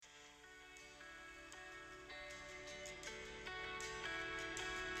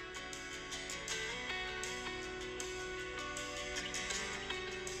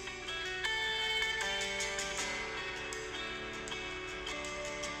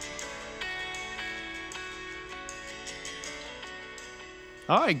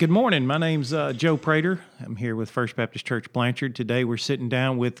All right, good morning. My name's Joe Prater. I'm here with First Baptist Church Blanchard. Today we're sitting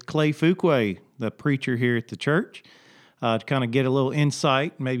down with Clay Fuquay, the preacher here at the church, to kind of get a little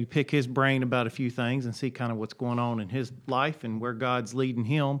insight, maybe pick his brain about a few things and see kind of what's going on in his life and where God's leading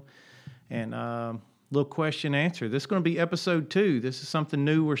him. And little question answer. This is going to be episode 2. This is something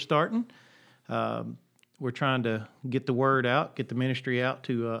new we're starting. We're trying to get the word out, get the ministry out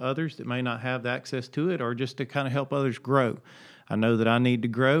to others that may not have the access to it, or just to kind of help others grow. I know that I need to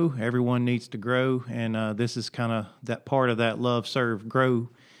grow. Everyone needs to grow, and this is kind of that part of that love, serve, grow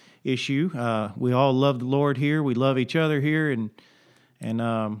issue. We all love the Lord here. We love each other here, and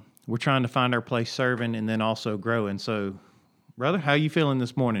we're trying to find our place serving and then also growing. So, brother, how you feeling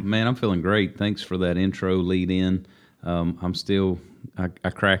this morning? Man, I'm feeling great. Thanks for that intro lead in. I'm still, I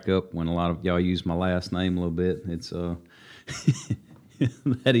crack up when a lot of y'all use my last name a little bit. It's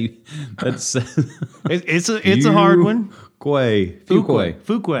it's a hard one.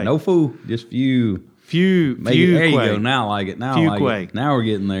 Fuquay. No foo, just few. There you go. Now I like it. Now we're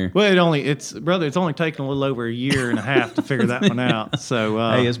getting there. Well, it's only taken a little over a year and a half to figure that one out. So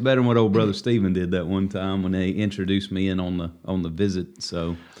hey, it's better than what old brother Stephen did that one time when they introduced me in on the visit.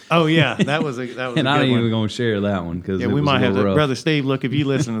 So. Oh yeah, that was a and I ain't even gonna share that one because we might have to. Rough. Brother Steve, look, if you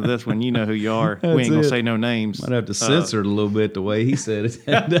listen to this one, you know who you are. We ain't gonna say no names. Might have to censor it a little bit the way he said it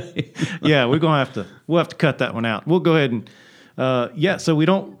that day. Yeah, we'll have to cut that one out. We'll go ahead and so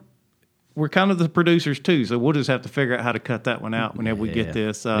we're kind of the producers too, so we'll just have to figure out how to cut that one out whenever we get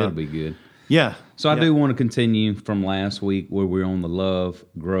this. It'll be good. Yeah. So I do want to continue from last week where we're on the love,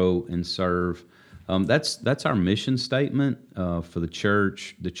 grow, and serve. That's our mission statement for the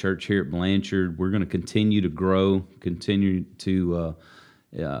church here at Blanchard. We're going to continue to grow, continue to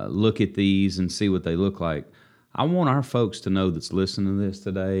look at these and see what they look like. I want our folks to know that's listening to this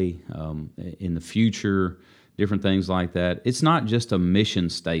today, in the future, different things like that. It's not just a mission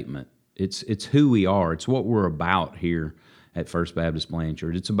statement. It's who we are. It's what we're about here at First Baptist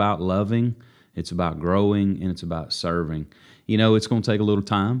Blanchard. It's about loving, it's about growing, and it's about serving. You know, it's going to take a little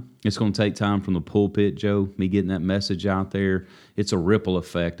time. It's going to take time from the pulpit, Joe, me getting that message out there. It's a ripple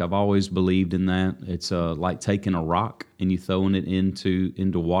effect. I've always believed in that. It's like taking a rock and you throwing it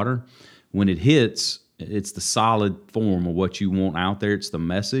into water. When it hits, it's the solid form of what you want out there. It's the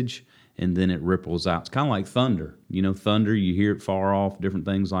message, and then it ripples out. It's kind of like thunder. You know, thunder, you hear it far off, different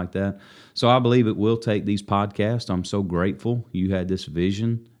things like that. So I believe it will take these podcasts. I'm so grateful you had this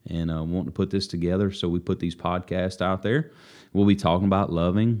vision and wanting to put this together. So we put these podcasts out there. We'll be talking about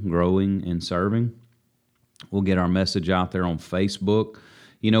loving, growing, and serving. We'll get our message out there on Facebook.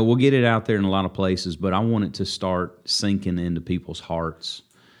 You know, we'll get it out there in a lot of places, but I want it to start sinking into people's hearts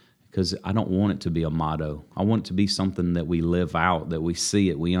because I don't want it to be a motto. I want it to be something that we live out, that we see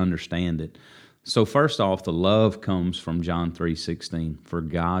it, we understand it. So first off, the love comes from John 3:16. For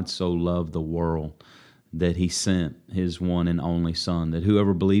God so loved the world that he sent his one and only Son, that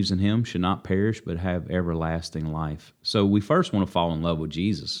whoever believes in him should not perish but have everlasting life. So we first want to fall in love with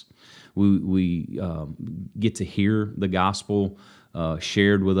Jesus. We get to hear the gospel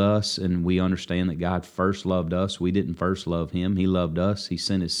shared with us, and we understand that God first loved us. We didn't first love him. He loved us. He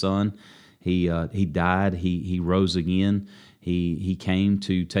sent his Son. He died. He rose again. He came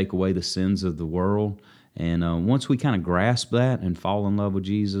to take away the sins of the world. And once we kind of grasp that and fall in love with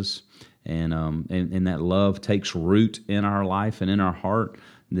Jesus, and that love takes root in our life and in our heart,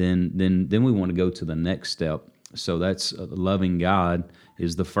 then we want to go to the next step. So that's loving God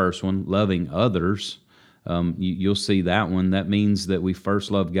is the first one. Loving others, you'll see that one. That means that we first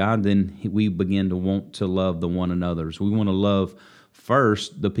love God, then we begin to want to love the one another's. We want to love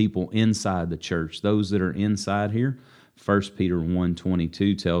first the people inside the church, those that are inside here. 1 Peter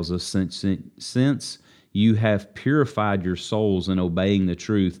 1:22 tells us, since you have purified your souls in obeying the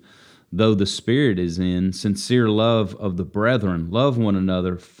truth, though the Spirit is in sincere love of the brethren, love one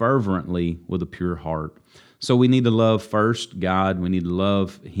another fervently with a pure heart. So we need to love first God, we need to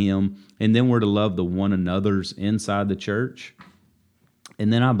love him, and then we're to love the one another's inside the church.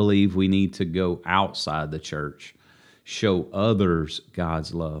 And then I believe we need to go outside the church, show others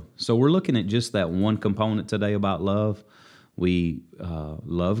God's love. So we're looking at just that one component today about love. We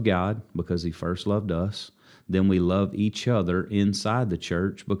love God because he first loved us. Then we love each other inside the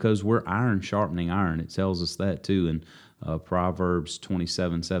church because we're iron sharpening iron. It tells us that too in Proverbs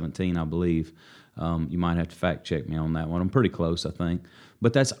 27:17, I believe. You might have to fact check me on that one. I'm pretty close, I think.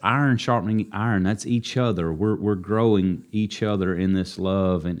 But that's iron sharpening iron. That's each other. We're growing each other in this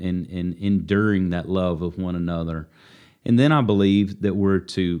love and enduring that love of one another. And then I believe that we're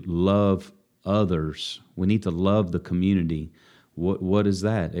to love others. We need to love the community. What is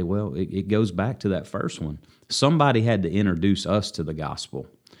that? Well, it goes back to that first one. Somebody had to introduce us to the gospel.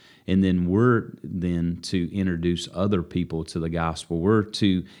 And then we're then to introduce other people to the gospel. We're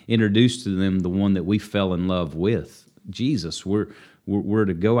to introduce to them the one that we fell in love with, Jesus. We're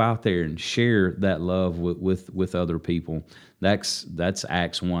to go out there and share that love with other people. That's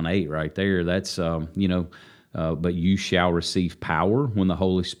Acts 1:8 right there. That's but you shall receive power when the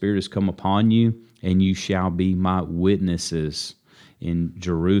Holy Spirit has come upon you, and you shall be my witnesses in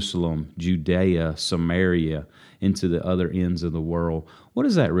Jerusalem, Judea, Samaria, into the other ends of the world. What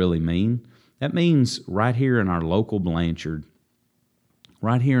does that really mean? That means right here in our local Blanchard,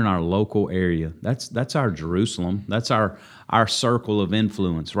 right here in our local area. That's our Jerusalem. That's our circle of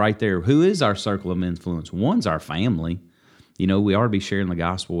influence right there. Who is our circle of influence? One's our family. We ought to be sharing the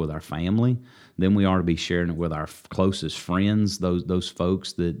gospel with our family. Then we ought to be sharing it with our closest friends, those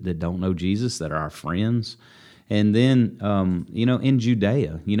folks that don't know Jesus, that are our friends. And then, in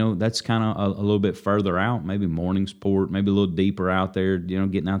Judea, that's kind of a little bit further out, maybe Morningsport, maybe a little deeper out there,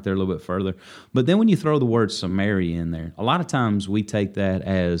 getting out there a little bit further. But then when you throw the word Samaria in there, a lot of times we take that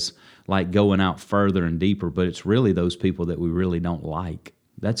as like going out further and deeper, but it's really those people that we really don't like.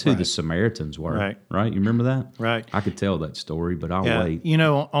 That's who the Samaritans were, right? You remember that? Right. I could tell that story, but I'll wait.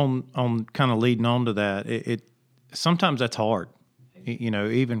 On kind of leading on to that, it sometimes that's hard,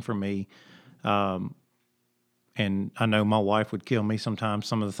 even for me. And I know my wife would kill me sometimes,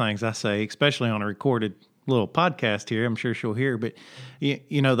 some of the things I say, especially on a recorded little podcast here. I'm sure she'll hear. But,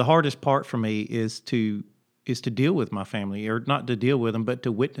 the hardest part for me is to deal with my family, or not to deal with them, but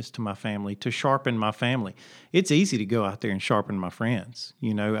to witness to my family, to sharpen my family. It's easy to go out there and sharpen my friends.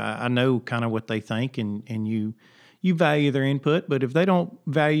 I know kind of what they think, and you value their input. But if they don't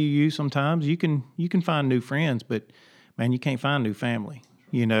value you, sometimes you can find new friends. But, man, you can't find new family,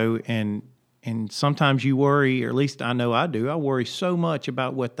 And sometimes you worry, or at least I know I do. I worry so much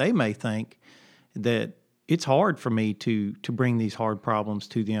about what they may think that it's hard for me to bring these hard problems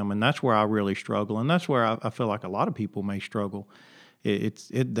to them, and that's where I really struggle, and that's where I feel like a lot of people may struggle.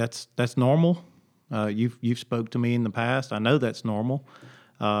 That's normal. You've spoke to me in the past. I know that's normal,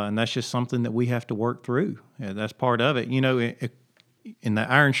 and that's just something that we have to work through. That's part of it. In the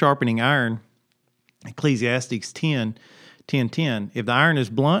iron sharpening iron, Ecclesiastes 10:10. If the iron is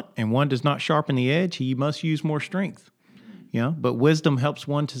blunt and one does not sharpen the edge, he must use more strength. But wisdom helps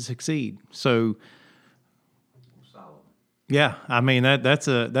one to succeed. So, yeah, I mean that's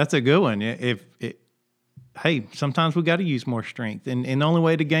a good one. Hey, sometimes we got to use more strength, and the only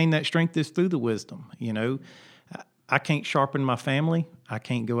way to gain that strength is through the wisdom. I can't sharpen my family. I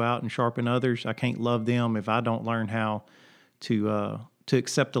can't go out and sharpen others. I can't love them if I don't learn how to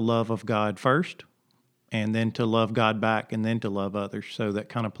accept the love of God first, and then to love God back, and then to love others. So that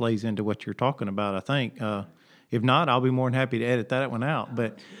kind of plays into what you're talking about, I think. If not, I'll be more than happy to edit that one out.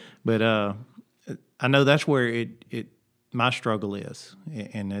 But I know that's where my struggle is,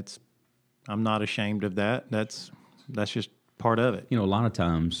 and I'm not ashamed of that. That's just part of it. A lot of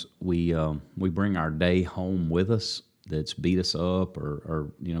times we bring our day home with us that's beat us up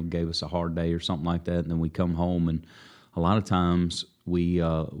or gave us a hard day or something like that, and then we come home, and a lot of times we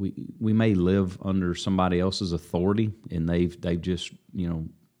may live under somebody else's authority, and they've just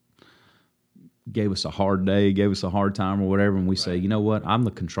gave us a hard day, gave us a hard time or whatever, and we say, you know what, I'm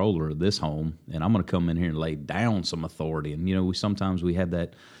the controller of this home, and I'm going to come in here and lay down some authority. And we sometimes have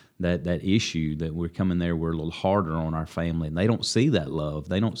that issue that we're coming there, we're a little harder on our family, and they don't see that love,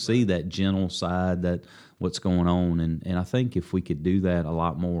 they don't see that gentle side, that what's going on. And I think if we could do that a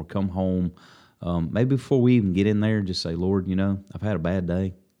lot more, come home, maybe before we even get in there, just say, Lord, I've had a bad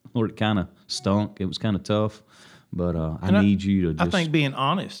day. Lord, it kind of stunk. It was kind of tough. But I need you to just... I think being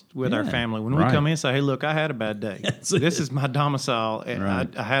honest with our family. When we come in and say, hey, look, I had a bad day. This is my domicile.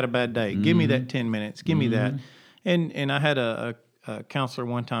 I had a bad day. Give me that 10 minutes. Give me that. And I had a counselor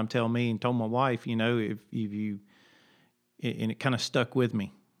one time tell me and told my wife, if you... And it kind of stuck with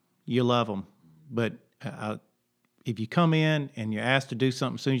me. You love them. But if you come in and you're asked to do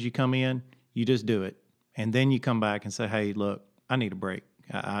something as soon as you come in, you just do it. And then you come back and say, hey, look, I need a break.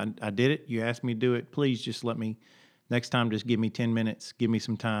 I did it. You asked me to do it. Please just let me... Next time, just give me 10 minutes, give me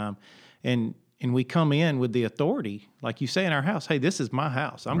some time. And we come in with the authority, like you say in our house, hey, this is my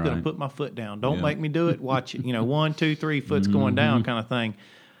house. I'm going to put my foot down. Don't make me do it. Watch it. 1, 2, 3, foot's going down kind of thing.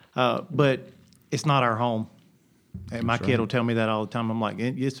 But it's not our home. And my kid will tell me that all the time. I'm like,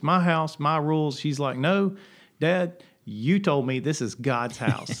 it's my house, my rules. She's like, no, Dad, you told me this is God's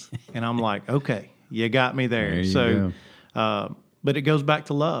house. And I'm like, okay, you got me there. So, but it goes back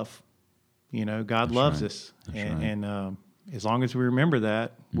to love. God loves us. And as long as we remember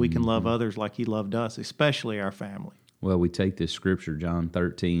that, we can love others like he loved us, especially our family. Well, we take this scripture, John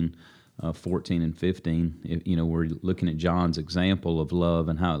 13, 14 and 15. We're looking at John's example of love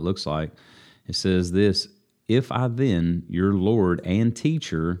and how it looks like. It says this, "If I then, your Lord and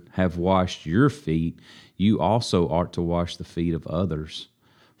teacher, have washed your feet, you also ought to wash the feet of others.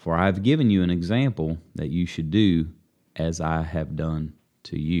 For I have given you an example that you should do as I have done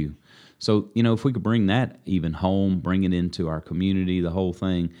to you." So, if we could bring that even home, bring it into our community, the whole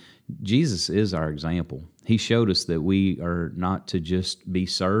thing, Jesus is our example. He showed us that we are not to just be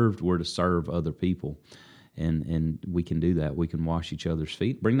served, we're to serve other people. And we can do that. We can wash each other's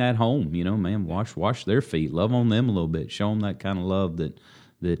feet. Bring that home, man, wash their feet. Love on them a little bit. Show them that kind of love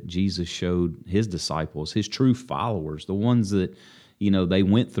that Jesus showed his disciples, his true followers, the ones that, they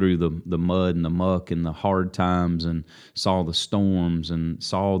went through the mud and the muck and the hard times and saw the storms and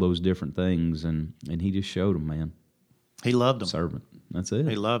saw those different things. And he just showed them, man. He loved them. Servant. That's it.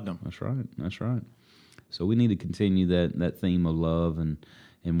 He loved them. That's right. So we need to continue that theme of love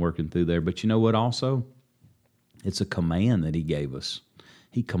and working through there. But you know what also? It's a command that he gave us.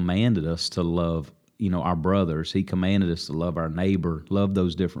 He commanded us to love, our brothers. He commanded us to love our neighbor, love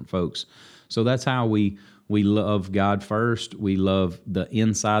those different folks. So that's how we love God first. We love the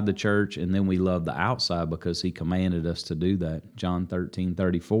inside the church, and then we love the outside because he commanded us to do that. John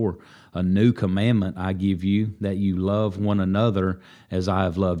 13:34, "A new commandment I give you, that you love one another as I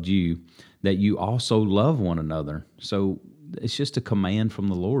have loved you, that you also love one another." So it's just a command from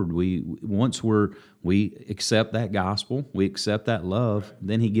the Lord. Once we accept that gospel, we accept that love,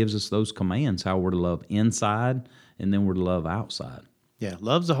 then he gives us those commands, how we're to love inside, and then we're to love outside. Yeah,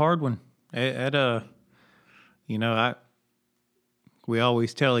 love's a hard one. We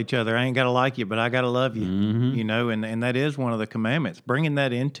always tell each other, I ain't got to like you, but I got to love you, and that is one of the commandments. Bringing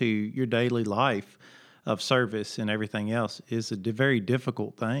that into your daily life of service and everything else is a very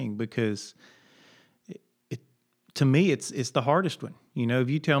difficult thing because to me, it's the hardest one. If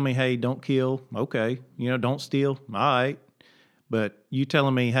you tell me, hey, don't kill, okay. Don't steal, all right. But you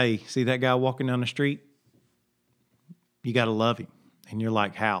telling me, hey, see that guy walking down the street? You got to love him. And you're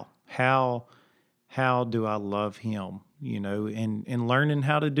like, how? How do I love him? And learning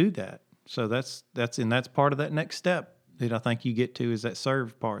how to do that. So that's part of that next step that I think you get to is that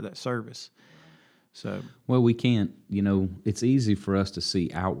serve part, that service. So, well, we can't, it's easy for us to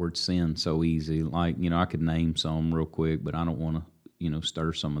see outward sin so easy. Like, I could name some real quick, but I don't want to,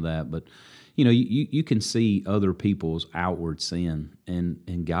 stir some of that. But, you can see other people's outward sin,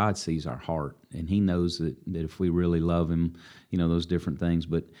 and God sees our heart, and he knows that if we really love him, those different things.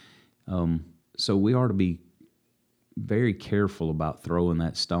 But so we are to be very careful about throwing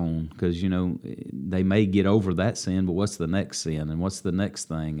that stone because, they may get over that sin, but what's the next sin and what's the next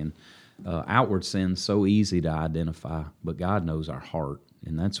thing? And outward sin's so easy to identify, but God knows our heart,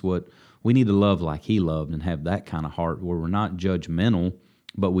 and that's what we need to love like he loved and have that kind of heart where we're not judgmental,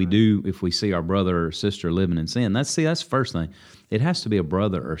 but we do if we see our brother or sister living in sin. That's the first thing. It has to be a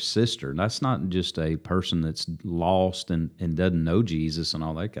brother or sister. That's not just a person that's lost and doesn't know Jesus and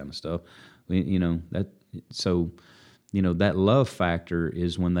all that kind of stuff. That love factor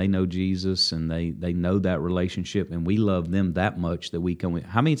is when they know Jesus and they know that relationship, and we love them that much that we come with.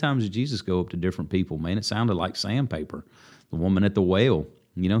 How many times did Jesus go up to different people? Man, it sounded like sandpaper. The woman at the well,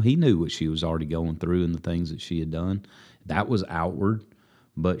 he knew what she was already going through and the things that she had done. That was outward,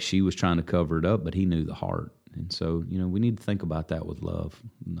 but she was trying to cover it up, but he knew the heart. And so, we need to think about that with love.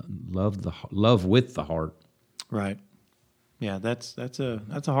 Love with the heart. Right. Yeah, that's a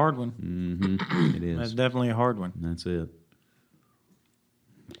hard one. Mm-hmm. It is. That's definitely a hard one. That's it.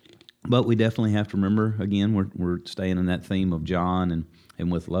 But we definitely have to remember, again, we're staying in that theme of John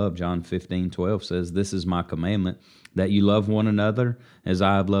and with love. John 15:12 says, "This is my commandment, that you love one another as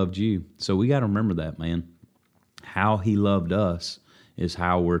I have loved you." So we got to remember that, man. How he loved us is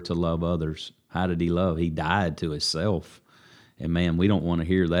how we're to love others. How did he love? He died to himself. And man, we don't want to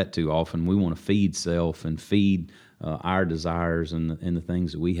hear that too often. We want to feed self and feed our desires and the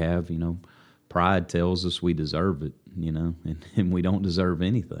things that we have. Pride tells us we deserve it, and we don't deserve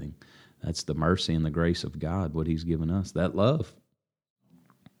anything. That's the mercy and the grace of God, what he's given us, that love.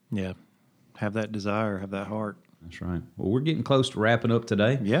 Yeah, have that desire, have that heart. That's right. Well, we're getting close to wrapping up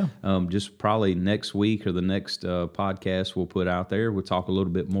today. Yeah. Just probably next week or the next podcast we'll put out there, we'll talk a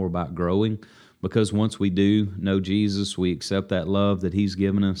little bit more about growing, because once we do know Jesus, we accept that love that he's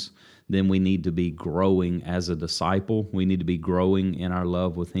given us, then we need to be growing as a disciple. We need to be growing in our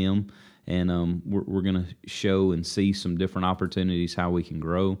love with him. And we're going to show and see some different opportunities how we can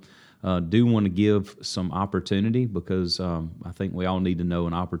grow. Do want to give some opportunity because I think we all need to know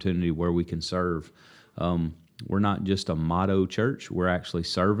an opportunity where we can serve. We're not just a motto church. We're actually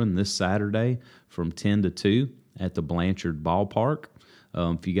serving this Saturday from 10 to 2 at the Blanchard Ballpark.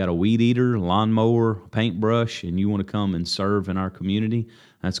 If you got a weed eater, lawnmower, paintbrush, and you want to come and serve in our community,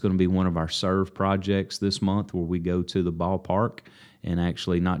 that's going to be one of our serve projects this month, where we go to the ballpark and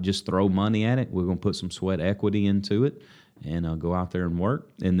actually not just throw money at it. We're going to put some sweat equity into it and go out there and work.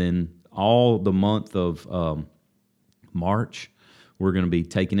 And then all the month of March, we're going to be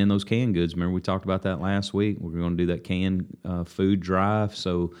taking in those canned goods. Remember, we talked about that last week. We're going to do that canned food drive.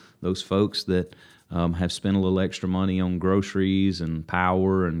 So those folks that have spent a little extra money on groceries and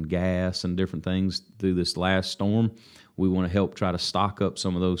power and gas and different things through this last storm, we want to help try to stock up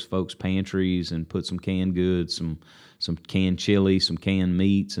some of those folks' pantries and put some canned goods, some canned chili, some canned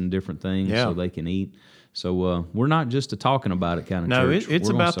meats and different things so they can eat. So we're not just a talking about it kind of church. No, it's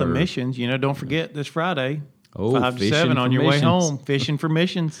about the missions. Don't forget this Friday, 5 to 7 on your missions. way home, fishing for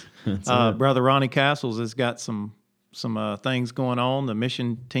missions. Brother Ronnie Castles has got some things going on. The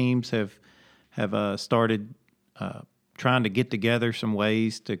mission teams have started trying to get together some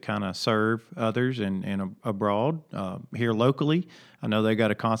ways to kind of serve others and abroad here locally. I know they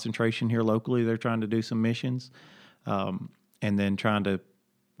got a concentration here locally. They're trying to do some missions, and then trying to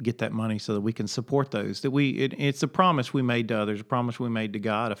get that money so that we can support those. It's a promise we made to others, a promise we made to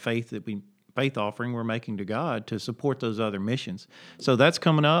God, a faith offering we're making to God to support those other missions. So that's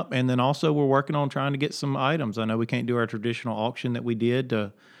coming up, and then also we're working on trying to get some items. I know we can't do our traditional auction that we did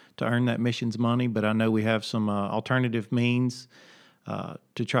to earn that missions money, but I know we have some alternative means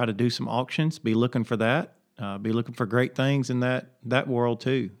to try to do some auctions. Be looking for that. Be looking for great things in that world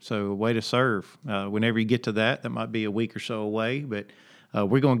too. So a way to serve. Whenever you get to that might be a week or so away, but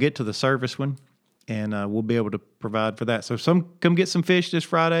we're going to get to the service one, and we'll be able to provide for that. So come get some fish this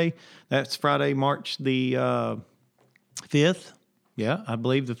Friday. That's Friday, March the 5th. Yeah, I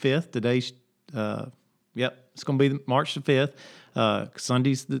believe the 5th. Today's, it's going to be March the 5th.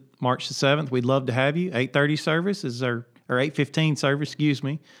 Sunday's March the 7th. We'd love to have you. 8:30 service is or 8:15 service, excuse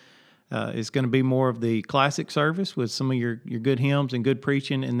me. It's going to be more of the classic service with some of your good hymns and good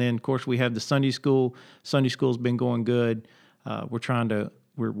preaching. And then, of course, we have the Sunday school. Sunday school's been going good.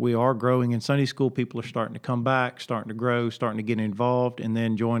 We are growing in Sunday school. People are starting to come back, starting to grow, starting to get involved, and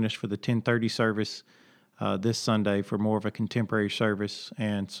then join us for the 10:30 service this Sunday for more of a contemporary service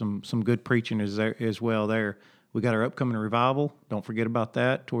and some good preaching as well there. We got our upcoming revival. Don't forget about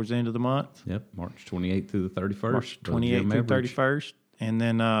that towards the end of the month. Yep, March 28th through the 31st. March 28th through 31st. And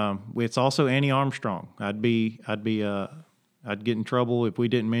then it's also Annie Armstrong. I'd get in trouble if we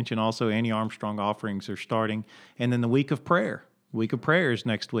didn't mention also Annie Armstrong offerings are starting. And then the week of prayer. Week of prayer is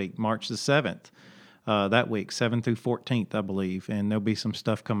next week, March the 7th. That week, 7th through 14th, I believe. And there'll be some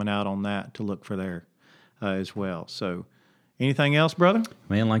stuff coming out on that to look for there as well. So anything else, brother?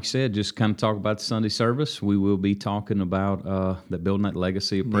 Man, like you said, just kind of talk about the Sunday service. We will be talking about building that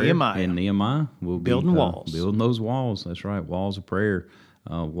legacy of prayer. Nehemiah. We'll be building walls. Building those walls. That's right. Walls of prayer.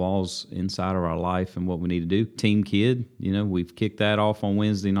 Walls inside of our life and what we need to do. Team Kid, we've kicked that off on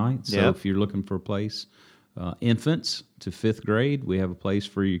Wednesday night. So if you're looking for a place, infants to 5th grade, we have a place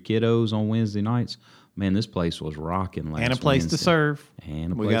for your kiddos on Wednesday nights. Man, this place was rocking last And a place Wednesday. to serve.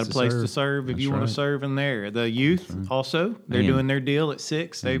 We got a place to serve if you want to serve in there. The youth also, they're doing their deal at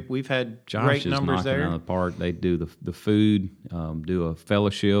 6. We've had great numbers there. Josh is knocking out of the park. They do the food, do a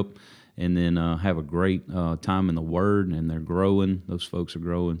fellowship, and then have a great time in the Word, and they're growing. Those folks are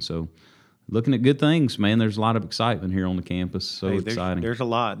growing. So looking at good things, man. There's a lot of excitement here on the campus. So exciting. There's a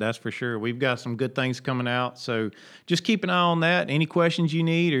lot, that's for sure. We've got some good things coming out. So just keep an eye on that. Any questions you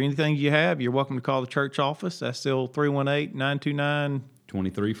need or anything you have, you're welcome to call the church office. That's still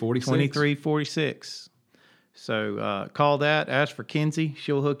 318-929-2346. So call that. Ask for Kinsey.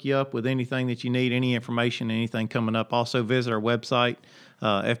 She'll hook you up with anything that you need, any information, anything coming up. Also visit our website,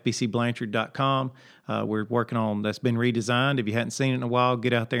 fbcblanchard.com. We're working on that's been redesigned. If you hadn't seen it in a while,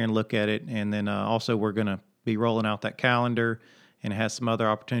 get out there and look at it. And then also we're going to be rolling out that calendar, and it has some other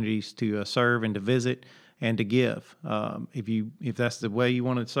opportunities to serve and to visit and to give. If that's the way you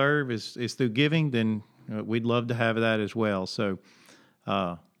want to serve is through giving, then we'd love to have that as well. So,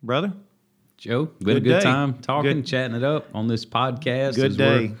 brother, Joe, been a good time talking, chatting it up on this podcast. Good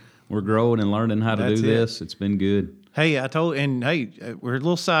day. We're growing and learning how to do this. It's been good. Hey, we're a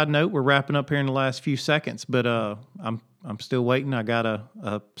little side note. We're wrapping up here in the last few seconds, but I'm still waiting. I got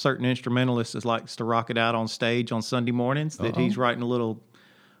a certain instrumentalist that likes to rock it out on stage on Sunday mornings. That he's writing a little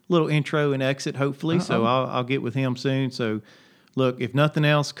intro and exit, hopefully. So I'll get with him soon. So, look, if nothing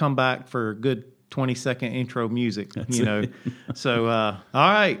else, come back for a good 20-second intro music. So all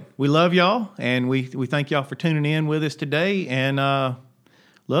right, we love y'all, and we thank y'all for tuning in with us today. And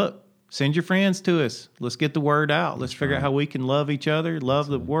look. Send your friends to us. Let's get the word out. Let's figure out how we can love each other, love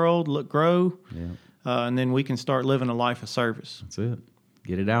the world, grow. and then we can start living a life of service. That's it.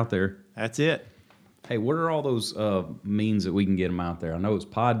 Get it out there. That's it. Hey, what are all those means that we can get them out there? I know it's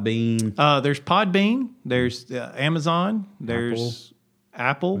Podbean. There's Podbean. There's Amazon. There's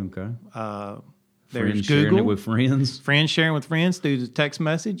Apple. Okay. There's Friends sharing it Google. with friends. Friends sharing with friends through the text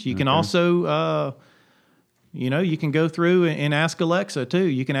message. You can also, you can go through and ask Alexa too.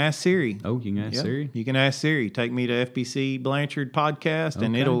 You can ask Siri. Oh, you can ask Yeah. Siri? You can ask Siri. Take me to FBC Blanchard podcast,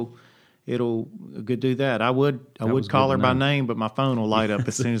 and Okay. it'll go do that. I would was call good her to by know. name, but my phone will light up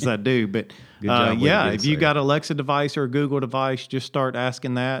as soon as I do. But Good job way to get it if you saved. got an Alexa device or a Google device, just start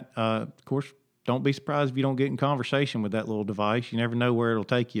asking that. Of course, don't be surprised if you don't get in conversation with that little device. You never know where it'll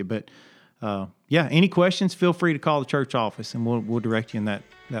take you. But any questions? Feel free to call the church office, and we'll direct you in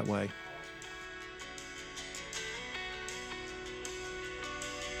that way.